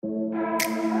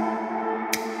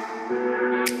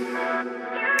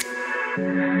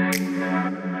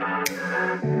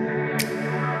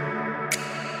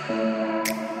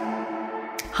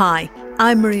Hi,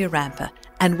 I'm Maria Ramper,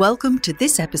 and welcome to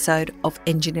this episode of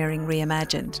Engineering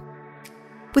Reimagined.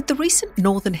 With the recent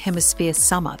Northern Hemisphere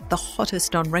summer the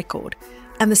hottest on record,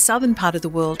 and the southern part of the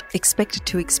world expected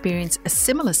to experience a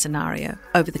similar scenario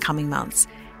over the coming months,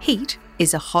 heat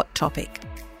is a hot topic.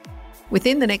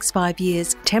 Within the next 5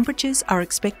 years, temperatures are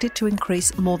expected to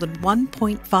increase more than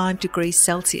 1.5 degrees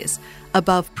Celsius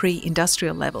above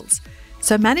pre-industrial levels,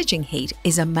 so managing heat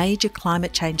is a major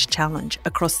climate change challenge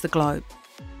across the globe.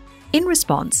 In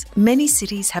response, many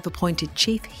cities have appointed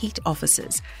chief heat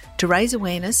officers to raise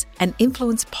awareness and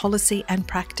influence policy and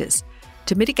practice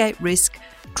to mitigate risk,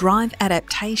 drive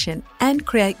adaptation, and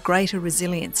create greater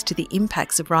resilience to the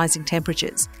impacts of rising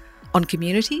temperatures on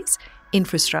communities,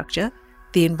 infrastructure,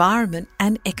 the environment,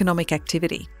 and economic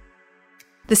activity.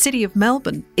 The City of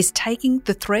Melbourne is taking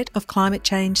the threat of climate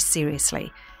change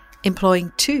seriously,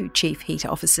 employing 2 chief heat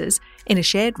officers in a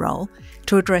shared role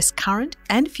to address current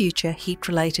and future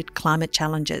heat-related climate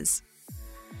challenges.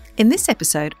 In this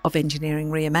episode of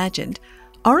Engineering Reimagined,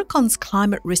 Aurecon's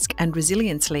climate risk and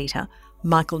resilience leader,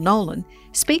 Michael Nolan,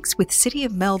 speaks with City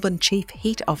of Melbourne Chief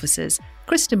Heat Officers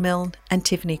Krista Milne and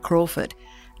Tiffany Crawford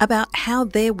about how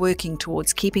they're working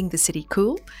towards keeping the city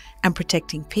cool and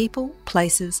protecting people,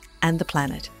 places, and the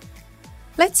planet.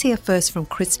 Let's hear first from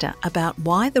Krista about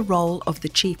why the role of the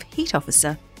Chief Heat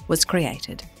Officer was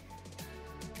created.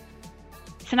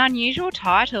 It's an unusual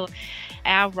title.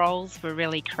 Our roles were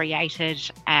really created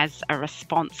as a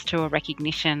response to a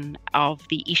recognition of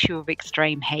the issue of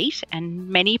extreme heat, and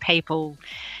many people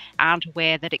aren't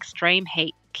aware that extreme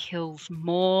heat kills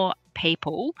more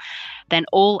people than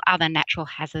all other natural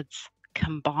hazards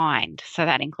combined. So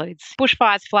that includes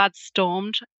bushfires, floods,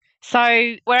 storms.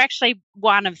 So we're actually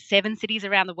one of 7 cities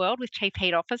around the world with chief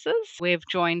heat officers. We've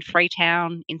joined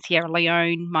Freetown in Sierra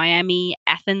Leone, Miami,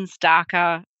 Athens,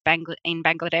 Dhaka in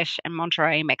Bangladesh, and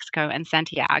Monterrey, Mexico, and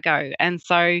Santiago. And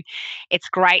so it's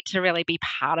great to really be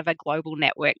part of a global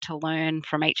network to learn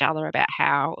from each other about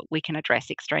how we can address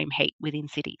extreme heat within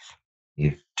cities.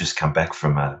 You've just come back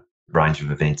from a range of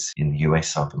events in the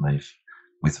US, I believe,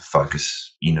 with a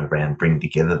focus in around bringing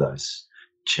together those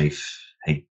chief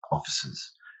heat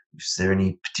officers. Is there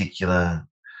any particular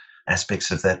aspects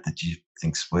of that you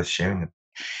think's worth sharing?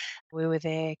 We were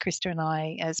there, Krista and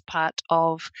I, as part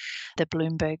of the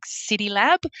Bloomberg City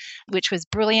Lab, which was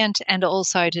brilliant, and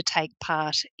also to take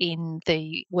part in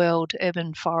the World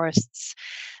Urban Forests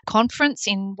Conference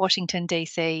in Washington,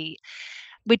 DC.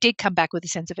 We did come back with a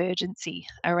sense of urgency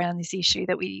around this issue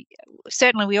that we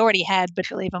already had, but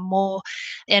feel even more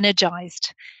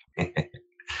energised.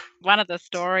 One of the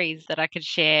stories that I could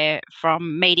share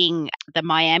from meeting the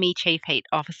Miami Chief Heat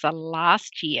Officer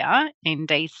last year in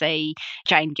DC,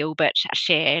 Jane Gilbert,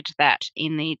 shared that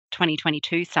in the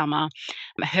 2022 summer,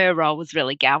 her role was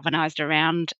really galvanised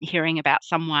around hearing about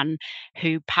someone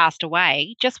who passed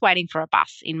away just waiting for a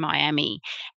bus in Miami.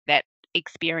 That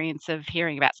experience of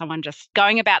hearing about someone just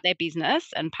going about their business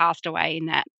and passed away in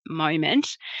that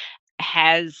moment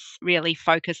has really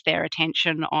focused their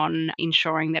attention on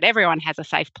ensuring that everyone has a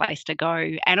safe place to go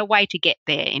and a way to get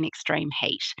there in extreme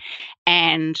heat.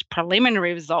 And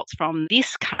preliminary results from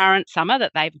this current summer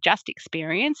that they've just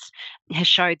experienced has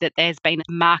showed that there's been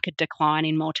a marked decline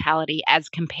in mortality as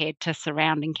compared to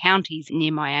surrounding counties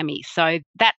near Miami. So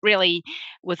that really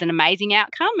was an amazing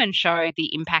outcome and showed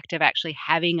the impact of actually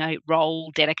having a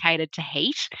role dedicated to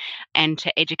heat and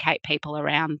to educate people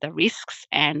around the risks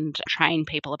and train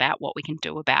people about what we can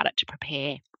do about it to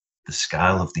prepare. The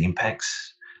scale of the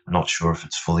impacts, I'm not sure if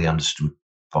it's fully understood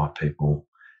by people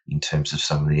in terms of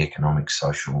some of the economic,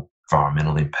 social,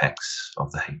 environmental impacts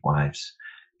of the heat waves.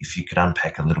 If you could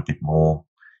unpack a little bit more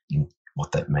in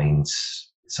what that means,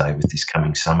 say, with this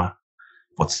coming summer,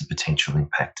 what's the potential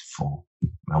impact for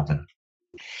Melbourne?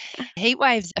 Heat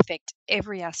waves affect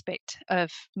every aspect of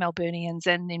Melburnians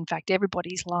and, in fact,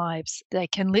 everybody's lives. They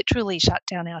can literally shut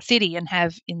down our city and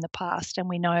have in the past. And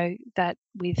we know that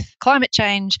with climate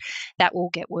change, that will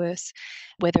get worse,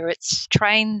 whether it's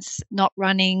trains not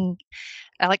running,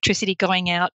 electricity going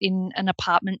out in an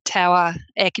apartment tower,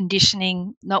 air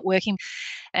conditioning not working,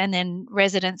 and then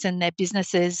residents and their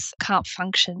businesses can't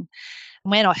function.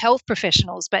 We're not health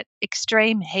professionals, but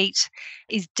extreme heat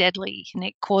is deadly and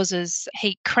it causes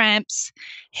heat cramps,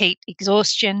 heat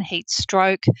exhaustion, heat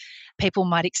stroke. People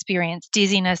might experience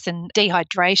dizziness and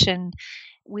dehydration.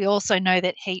 We also know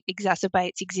that heat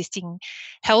exacerbates existing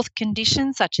health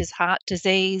conditions such as heart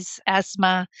disease,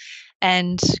 asthma,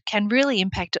 and can really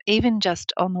impact even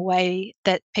just on the way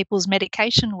that people's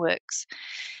medication works.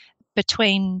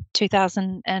 Between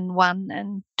 2001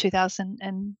 and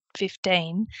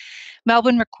 2015,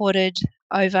 Melbourne recorded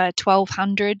over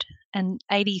 1,200 and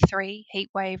 83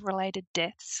 heatwave-related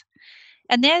deaths.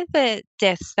 And they're the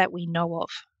deaths that we know of,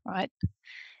 right?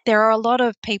 There are a lot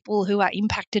of people who are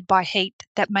impacted by heat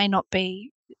that may not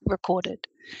be recorded.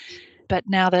 But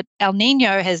now that El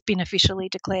Nino has been officially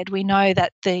declared, we know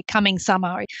that the coming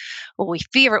summer, or we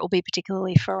fear it will be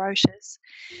particularly ferocious.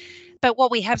 But what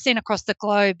we have seen across the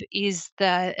globe is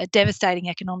a devastating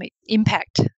economic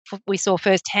impact. We saw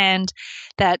firsthand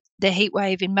that the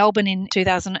heatwave in Melbourne in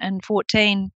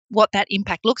 2014, what that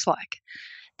impact looks like.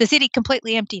 The city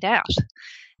completely emptied out.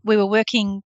 We were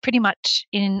working pretty much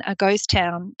in a ghost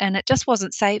town, and it just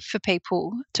wasn't safe for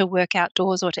people to work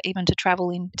outdoors or to even to travel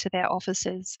into their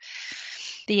offices.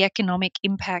 The economic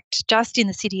impact just in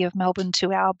the city of Melbourne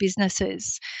to our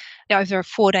businesses over a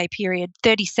 4-day period,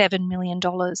 $37 million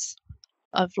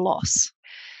of loss.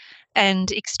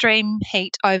 And extreme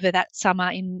heat over that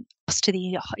summer to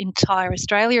the entire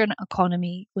Australian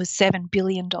economy was $7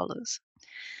 billion.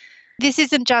 This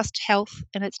isn't just health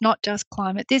and it's not just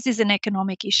climate. This is an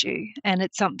economic issue, and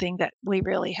it's something that we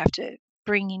really have to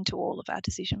bring into all of our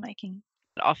decision making.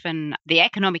 Often the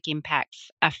economic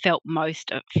impacts are felt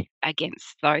most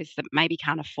against those that maybe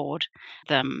can't afford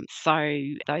them. So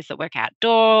those that work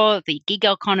outdoor, the gig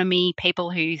economy,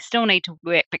 people who still need to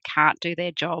work but can't do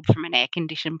their job from an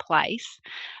air-conditioned place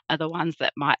are the ones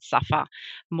that might suffer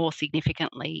more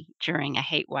significantly during a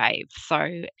heat wave.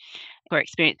 So we're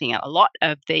experiencing a lot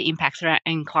of the impacts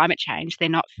in climate change. They're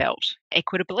not felt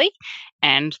equitably,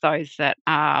 and those that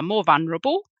are more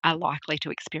vulnerable are likely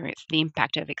to experience the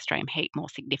impact of extreme heat more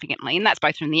significantly. And that's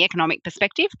both from the economic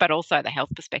perspective, but also the health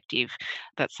perspective.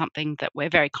 That's something that we're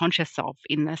very conscious of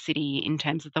in the city in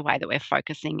terms of the way that we're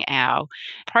focusing our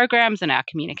programs and our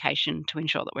communication to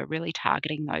ensure that we're really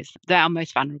targeting those that are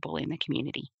most vulnerable in the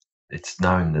community. It's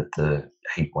known that the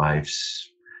heat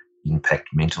waves impact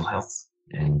mental health,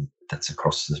 and that's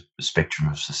across the spectrum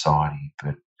of society,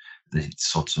 but the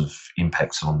sorts of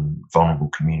impacts on vulnerable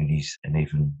communities and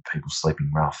even people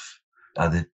sleeping rough. Are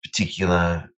there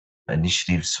particular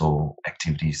initiatives or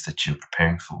activities that you're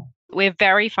preparing for? We're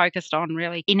very focused on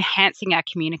really enhancing our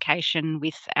communication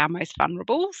with our most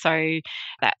vulnerable. So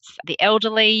that's the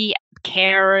elderly,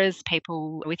 carers,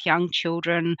 people with young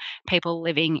children, people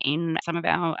living in some of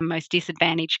our most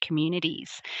disadvantaged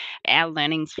communities. Our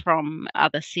learnings from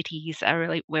other cities are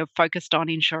really, we're focused on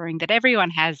ensuring that everyone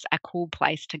has a cool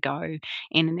place to go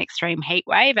in an extreme heat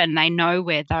wave and they know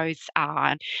where those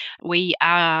are. We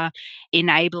are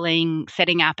enabling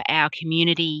setting up our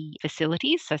community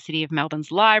facilities, so City of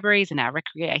Melbourne's libraries and our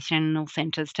recreational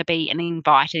centres to be an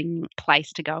inviting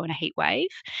place to go in a heat wave,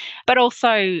 but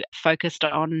also focused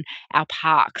on our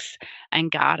parks and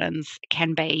gardens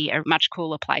can be a much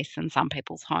cooler place than some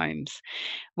people's homes.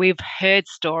 We've heard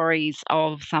stories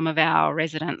of some of our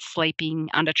residents sleeping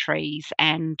under trees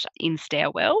and in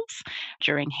stairwells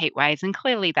during heat waves, and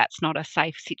clearly that's not a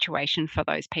safe situation for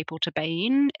those people to be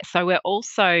in. So we're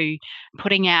also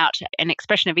putting out an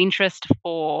expression of interest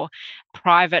for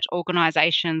private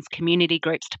organisations, community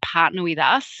groups to partner with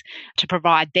us to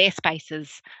provide their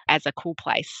spaces as a cool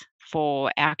place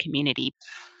for our community.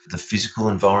 The physical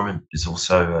environment is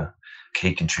also a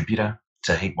key contributor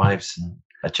to heat waves, and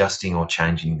adjusting or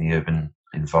changing the urban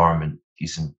environment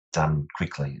isn't done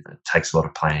quickly. It takes a lot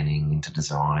of planning into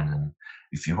design. And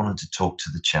if you wanted to talk to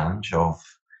the challenge of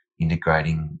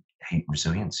integrating heat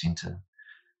resilience into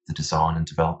the design and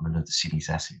development of the city's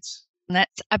assets. And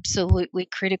that's absolutely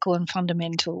critical and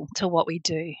fundamental to what we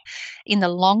do. In the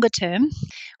longer term,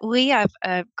 we have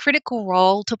a critical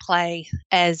role to play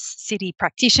as city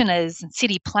practitioners and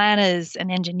city planners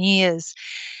and engineers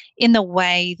in the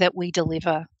way that we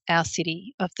deliver our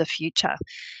city of the future.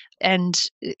 And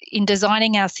in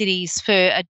designing our cities for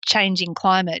a changing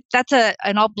climate, that's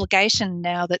an obligation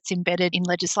now that's embedded in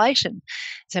legislation.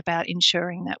 It's about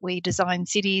ensuring that we design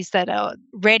cities that are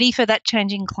ready for that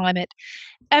changing climate.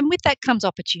 And with that comes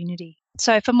opportunity.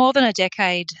 So for more than a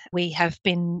decade, we have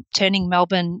been turning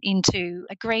Melbourne into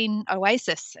a green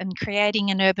oasis and creating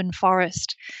an urban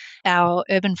forest. Our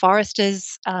urban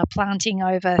foresters are planting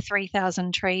over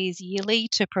 3,000 trees yearly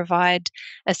to provide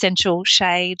essential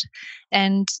shade,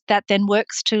 and that then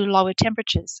works to lower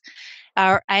temperatures.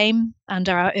 Our aim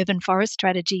under our urban forest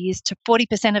strategy is to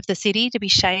 40% of the city to be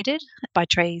shaded by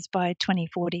trees by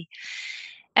 2040.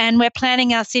 And we're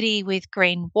planning our city with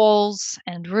green walls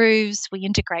and roofs. We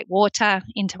integrate water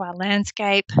into our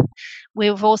landscape.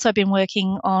 We've also been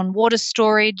working on water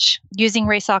storage, using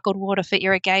recycled water for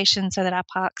irrigation so that our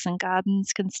parks and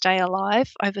gardens can stay alive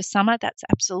over summer. That's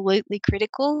absolutely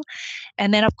critical.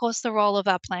 And then, of course, the role of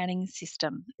our planning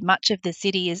system. Much of the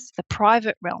city is the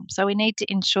private realm. So we need to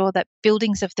ensure that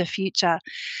buildings of the future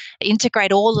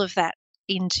integrate all of that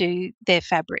into their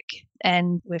fabric.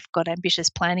 And we've got ambitious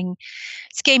planning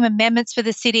scheme amendments for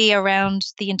the city around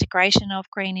the integration of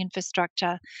green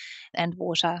infrastructure and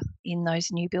water in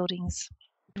those new buildings.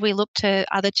 We look to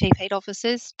other chief heat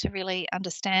officers to really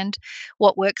understand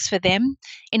what works for them.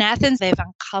 In Athens, they've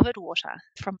uncovered water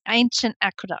from ancient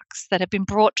aqueducts that have been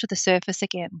brought to the surface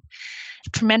again.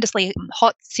 Tremendously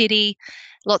hot city,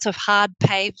 lots of hard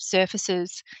paved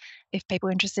surfaces. If people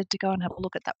are interested to go and have a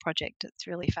look at that project, it's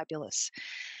really fabulous.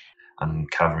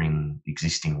 Uncovering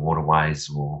existing waterways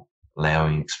or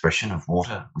allowing expression of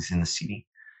water within the city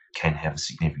can have a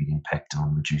significant impact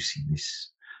on reducing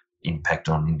this impact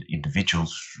on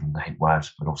individuals from the heat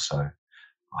waves, but also,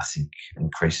 I think,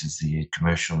 increases the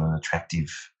commercial and attractive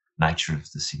nature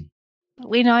of the city.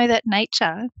 We know that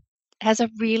nature has a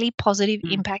really positive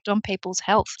impact on people's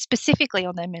health, specifically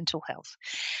on their mental health.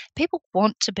 People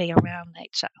want to be around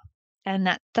nature. And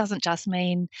that doesn't just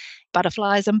mean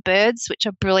butterflies and birds, which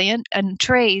are brilliant, and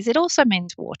trees. It also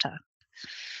means water.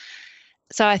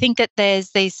 So I think that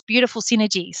there's these beautiful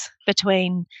synergies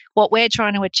between what we're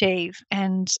trying to achieve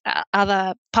and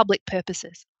other public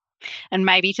purposes. And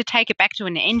maybe to take it back to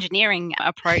an engineering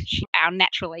approach, our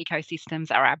natural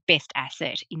ecosystems are our best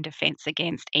asset in defence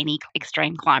against any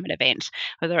extreme climate event,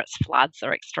 whether it's floods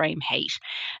or extreme heat.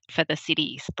 For the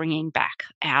cities, bringing back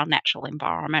our natural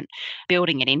environment,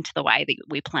 building it into the way that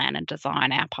we plan and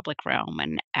design our public realm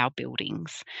and our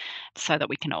buildings so that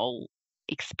we can all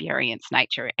experience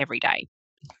nature every day.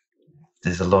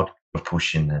 There's a lot of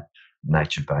push in the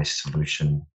nature-based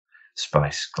solution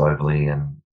space globally,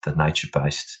 and the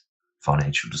nature-based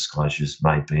financial disclosures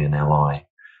may be an ally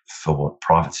for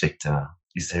private sector.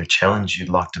 Is there a challenge you'd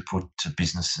like to put to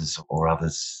businesses or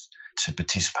others to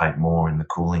participate more in the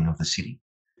cooling of the city?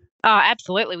 Oh,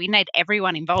 absolutely. We need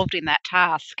everyone involved in that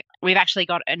task. We've actually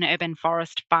got an urban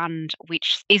forest fund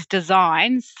which is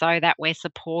designed so that we're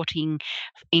supporting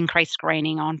increased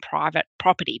greening on private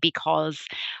property, because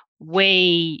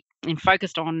we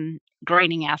focused on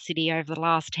greening our city over the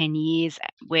last 10 years.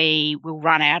 We will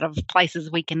run out of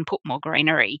places we can put more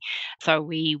greenery. So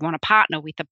we want to partner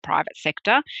with the private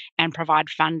sector and provide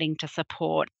funding to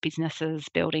support businesses,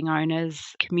 building owners,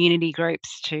 community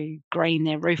groups to green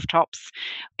their rooftops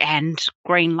and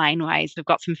green laneways. We've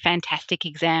got some fantastic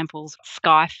examples.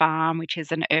 Sky Farm, which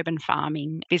is an urban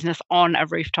farming business on a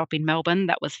rooftop in Melbourne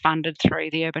that was funded through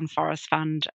the Urban Forest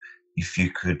Fund. If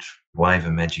you could wave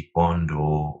a magic wand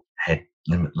or had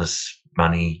limitless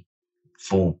money,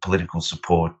 full political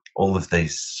support, all of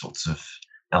these sorts of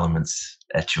elements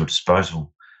at your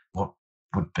disposal, what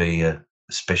would be a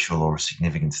special or a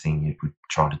significant thing you would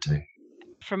try to do?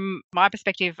 From my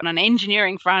perspective, on an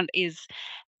engineering front, is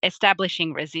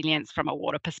establishing resilience from a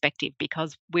water perspective,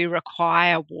 because we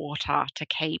require water to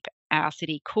keep our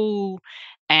city cool.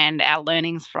 And our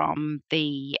learnings from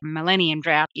the Millennium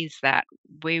Drought is that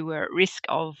we were at risk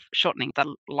of shortening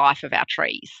the life of our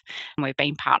trees. And we've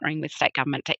been partnering with state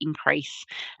government to increase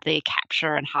the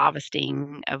capture and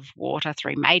harvesting of water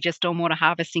through major stormwater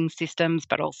harvesting systems,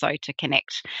 but also to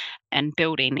connect and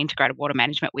build in integrated water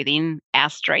management within our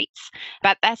streets.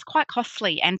 But that's quite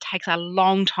costly and takes a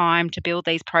long time to build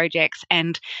these projects.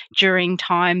 And during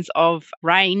times of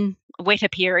rain, wetter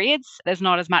periods, there's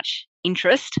not as much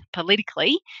interest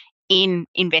politically in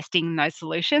investing in those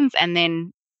solutions. And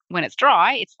then when it's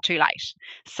dry, it's too late.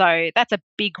 So that's a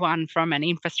big one from an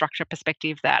infrastructure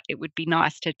perspective, that it would be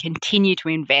nice to continue to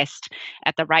invest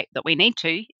at the rate that we need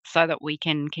to, so that we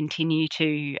can continue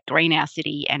to green our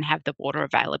city and have the water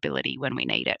availability when we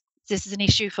need it. This is an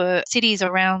issue for cities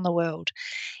around the world,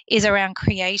 is around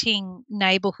creating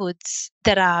neighbourhoods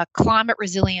that are climate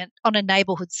resilient on a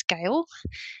neighbourhood scale.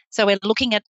 So we're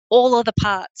looking at all of the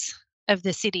parts of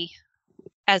the city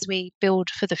as we build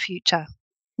for the future,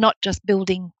 not just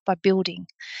building by building,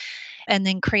 and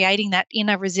then creating that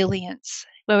inner resilience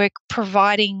where we're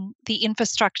providing the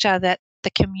infrastructure that the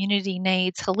community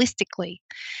needs holistically,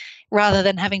 rather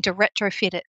than having to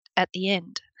retrofit it at the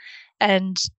end.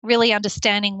 And really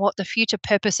understanding what the future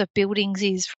purpose of buildings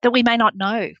is, that we may not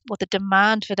know what the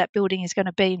demand for that building is going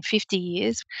to be in 50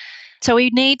 years. So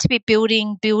we need to be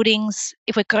building buildings.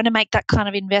 If we're going to make that kind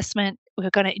of investment,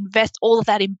 we're going to invest all of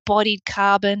that embodied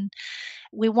carbon.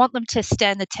 We want them to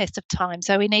stand the test of time.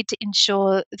 So we need to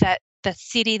ensure that the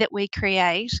city that we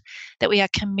create, that we are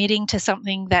committing to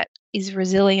something that is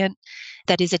resilient,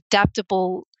 that is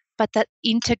adaptable, but that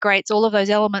integrates all of those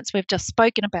elements we've just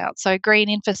spoken about. So green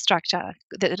infrastructure,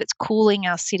 that it's cooling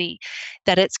our city,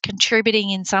 that it's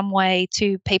contributing in some way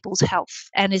to people's health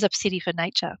and is a city for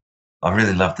nature. I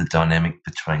really love the dynamic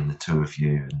between the two of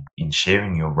you. In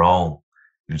sharing your role,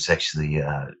 it was actually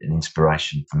an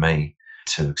inspiration for me.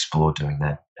 to explore doing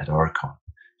that at Oricon.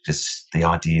 Just the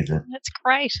idea that That's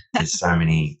great. there's so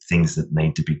many things that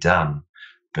need to be done,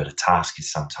 but a task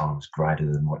is sometimes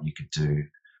greater than what you could do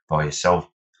by yourself.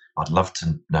 I'd love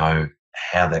to know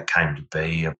how that came to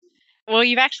be. Well,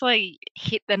 you've actually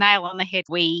hit the nail on the head.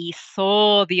 We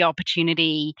saw the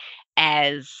opportunity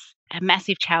as a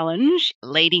massive challenge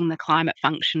leading the climate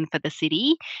function for the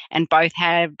city, and both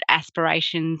had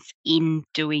aspirations in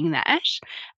doing that.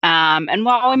 And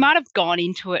while we might have gone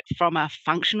into it from a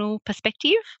functional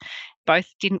perspective, both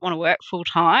didn't want to work full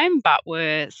time but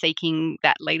were seeking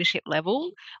that leadership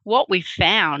level. What we've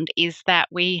found is that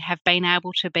we have been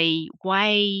able to be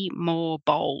way more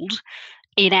bold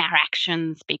in our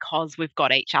actions because we've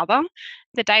got each other.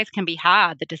 The days can be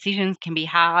hard, the decisions can be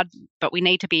hard, but we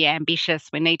need to be ambitious,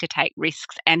 we need to take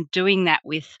risks, and doing that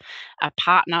with a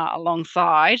partner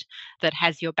alongside that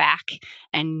has your back,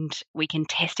 and we can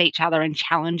test each other and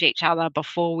challenge each other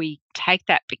before we take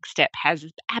that big step has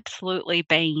absolutely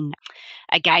been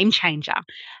a game changer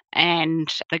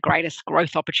and the greatest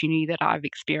growth opportunity that I've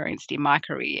experienced in my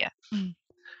career.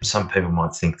 Some people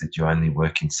might think that you only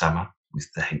work in summer with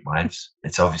the heat waves.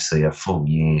 It's obviously a full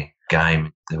year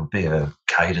game. There'll be a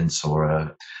cadence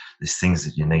or there's things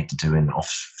that you need to do in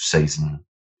off season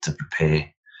to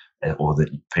prepare, or that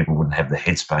people wouldn't have the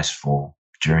headspace for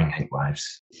during heat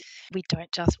waves. We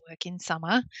don't just work in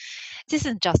summer. This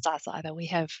isn't just us either. We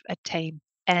have a team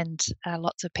and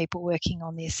lots of people working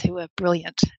on this who are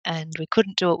brilliant, and we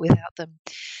couldn't do it without them.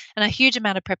 And a huge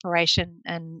amount of preparation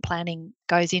and planning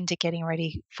goes into getting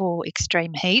ready for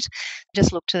extreme heat.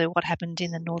 Just look to what happened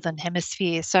in the Northern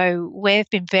Hemisphere. So we've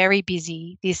been very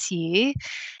busy this year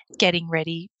getting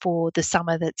ready for the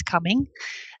summer that's coming.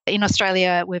 In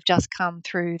Australia, we've just come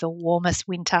through the warmest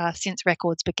winter since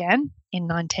records began in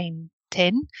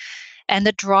 1910 and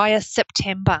the driest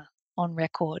September on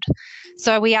record.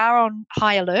 So we are on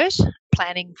high alert,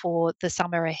 planning for the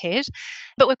summer ahead,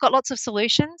 but we've got lots of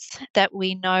solutions that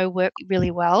we know work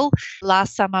really well.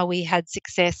 Last summer we had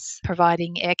success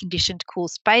providing air-conditioned cool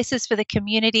spaces for the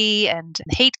community and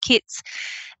heat kits.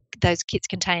 Those kits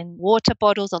contain water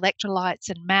bottles, electrolytes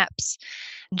and maps,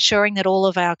 ensuring that all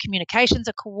of our communications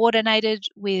are coordinated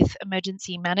with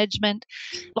emergency management.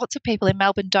 Lots of people in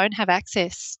Melbourne don't have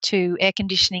access to air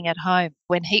conditioning at home.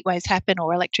 When heat waves happen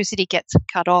or electricity gets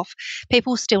cut off,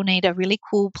 people still need a really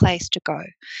cool place to go.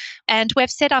 And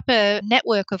we've set up a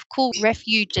network of cool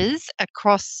refuges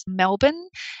across Melbourne,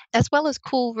 as well as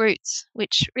cool routes,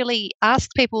 which really ask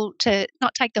people to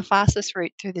not take the fastest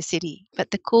route through the city,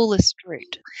 but the coolest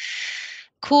route.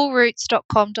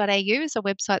 Coolroutes.com.au is a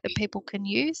website that people can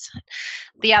use.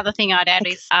 The other thing I'd add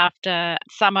is after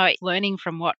summer, learning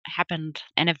from what happened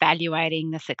and evaluating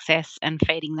the success and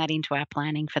feeding that into our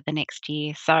planning for the next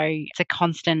year. So it's a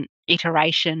constant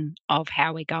iteration of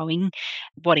how we're going,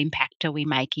 what impact are we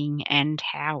making, and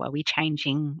how are we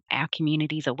changing our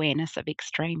community's awareness of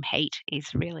extreme heat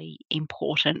is really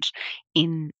important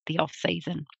in the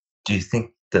off-season. Do you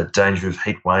think the danger of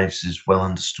heat waves is well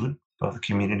understood by the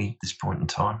community at this point in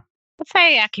time? I'd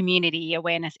say our community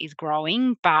awareness is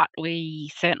growing, but we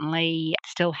certainly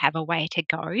still have a way to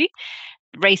go.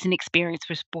 Recent experience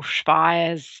with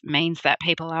bushfires means that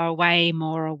people are way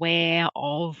more aware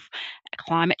of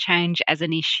climate change as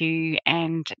an issue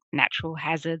and natural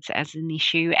hazards as an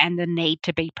issue and the need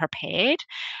to be prepared.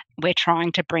 We're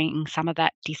trying to bring some of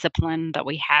that discipline that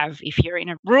we have if you're in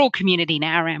a rural community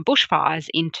now around bushfires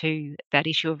into that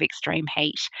issue of extreme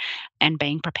heat and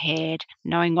being prepared,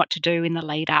 knowing what to do in the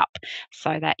lead up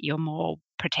so that you're more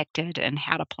protected and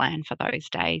how to plan for those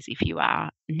days if you are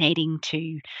needing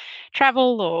to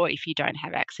travel or if you don't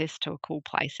have access to a cool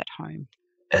place at home.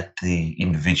 At the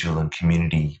individual and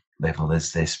community level,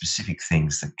 is there specific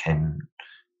things that can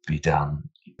be done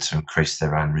to increase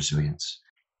their own resilience?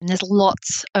 And there's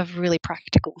lots of really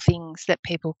practical things that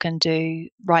people can do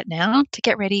right now to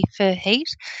get ready for heat.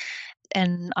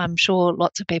 And I'm sure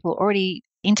lots of people are already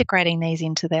integrating these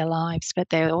into their lives, but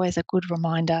they're always a good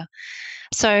reminder.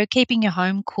 So keeping your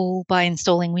home cool by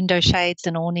installing window shades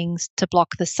and awnings to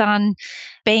block the sun,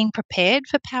 being prepared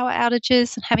for power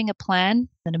outages and having a plan,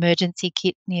 an emergency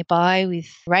kit nearby with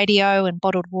radio and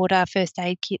bottled water, first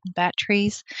aid kit and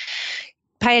batteries.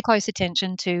 Pay close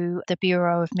attention to the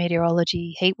Bureau of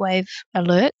Meteorology heatwave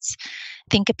alerts.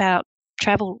 Think about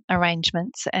travel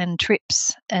arrangements and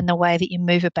trips and the way that you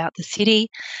move about the city,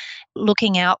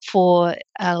 looking out for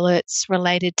alerts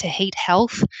related to heat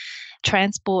health,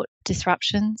 transport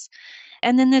disruptions.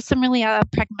 And then there's some really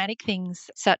pragmatic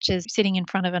things such as sitting in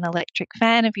front of an electric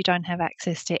fan if you don't have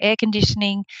access to air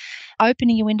conditioning,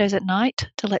 opening your windows at night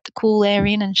to let the cool air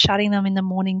in and shutting them in the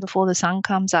morning before the sun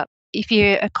comes up. if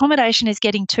your accommodation is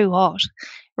getting too hot,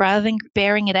 rather than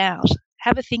bearing it out,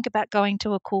 have a think about going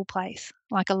to a cool place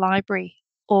like a library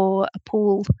or a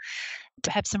pool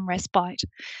to have some respite.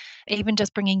 Even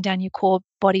just bringing down your core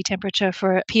body temperature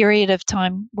for a period of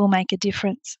time will make a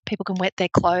difference. People can wet their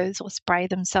clothes or spray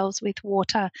themselves with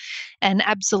water, and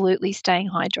absolutely staying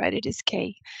hydrated is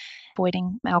key.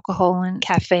 Avoiding alcohol and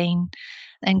caffeine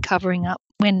and covering up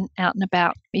when out and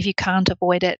about if you can't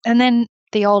avoid it. And then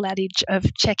the old adage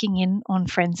of checking in on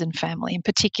friends and family, and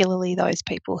particularly those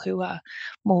people who are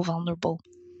more vulnerable.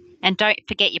 And don't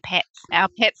forget your pets. Our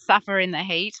pets suffer in the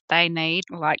heat. They need,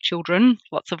 like children,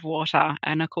 lots of water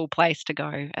and a cool place to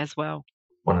go as well.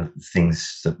 One of the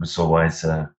things that was always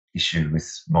an issue with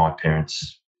my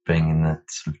parents being in the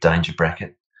sort of danger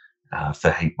bracket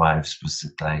for heat waves was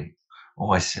that they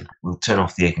always said, we'll turn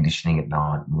off the air conditioning at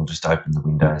night and we'll just open the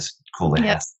windows, cool the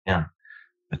house down.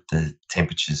 But the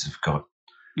temperatures have got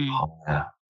higher,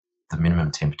 the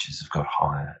minimum temperatures have got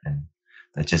higher, and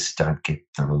they just don't get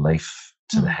the relief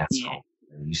to the household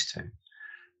they're used to.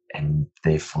 And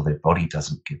therefore their body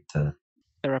doesn't get the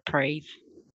reprieve.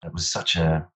 It was such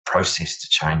a process to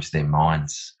change their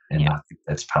minds. And I think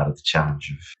that's part of the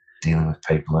challenge of dealing with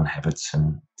people and habits,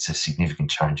 and it's a significant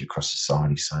change across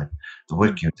society. So the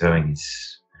work you're doing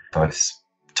is both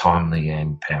timely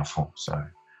and powerful. So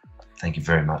thank you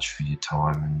very much for your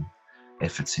time and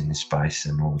efforts in this space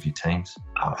and all of your teams.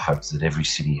 I hope that every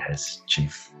city has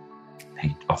chief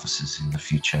heat officers in the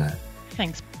future.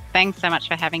 Thanks. Thanks so much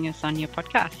for having us on your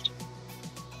podcast.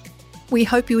 We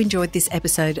hope you enjoyed this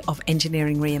episode of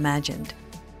Engineering Reimagined.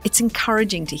 It's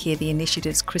encouraging to hear the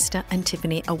initiatives Krista and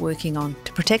Tiffany are working on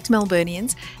to protect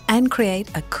Melburnians and create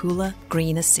a cooler,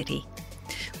 greener city.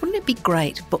 Wouldn't it be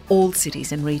great for all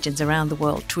cities and regions around the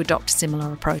world to adopt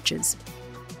similar approaches?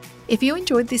 If you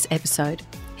enjoyed this episode,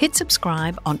 hit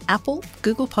subscribe on Apple,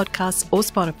 Google Podcasts or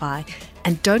Spotify,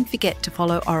 and don't forget to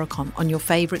follow Aurecon on your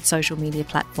favourite social media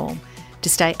platform to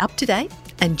stay up to date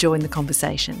and join the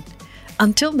conversation.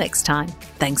 Until next time,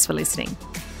 thanks for listening.